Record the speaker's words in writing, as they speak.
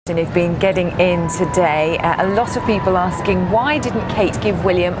And have been getting in today. A lot of people asking, why didn't Kate give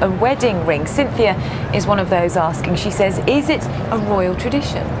William a wedding ring? Cynthia is one of those asking. She says, is it a royal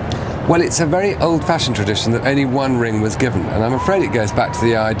tradition? Well, it's a very old-fashioned tradition that only one ring was given, and I'm afraid it goes back to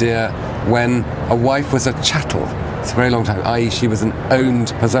the idea when a wife was a chattel. It's a very long time, i.e. she was an owned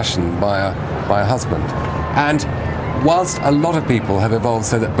possession by a husband. And whilst a lot of people have evolved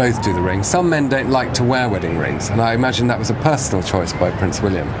so that both do the ring, some men don't like to wear wedding rings, and I imagine that was a personal choice by Prince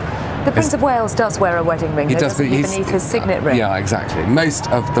William. The Prince of Wales does wear a wedding ring, doesn't he, beneath his signet ring? Yeah, exactly. Most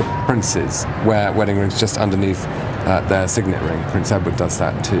of the princes wear wedding rings just underneath their signet ring. Prince Edward does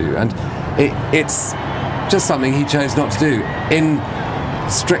that too, and it's just something he chose not to do. In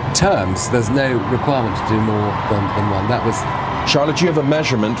strict terms, there's no requirement to do more than one. That was... Charlotte, do you have a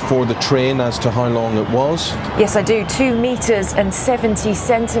measurement for the train as to how long it was? Yes, I do. 2 meters and 70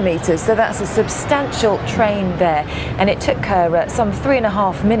 centimeters. So that's a substantial train there. And it took her some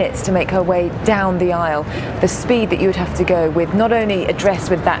 3.5 minutes to make her way down the aisle. The speed that you would have to go with not only a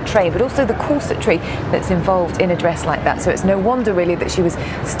dress with that train, but also the corsetry that's involved in a dress like that. So it's no wonder really that she was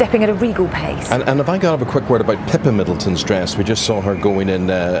stepping at a regal pace. And if I got have a quick word about Pippa Middleton's dress, we just saw her going in,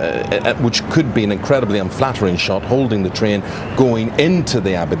 which could be an incredibly unflattering shot, holding the train, going into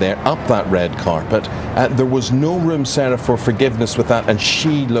the Abbey there, up that red carpet. There was no room, Sarah, for forgiveness with that, and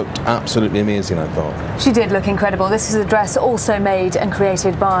she looked absolutely amazing, I thought. She did look incredible. This is a dress also made and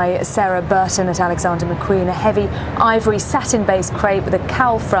created by Sarah Burton at Alexander McQueen, a heavy ivory satin-based crepe with a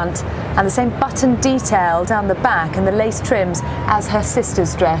cowl front and the same button detail down the back and the lace trims as her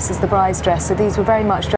sister's dress, as the bride's dress. So these were very much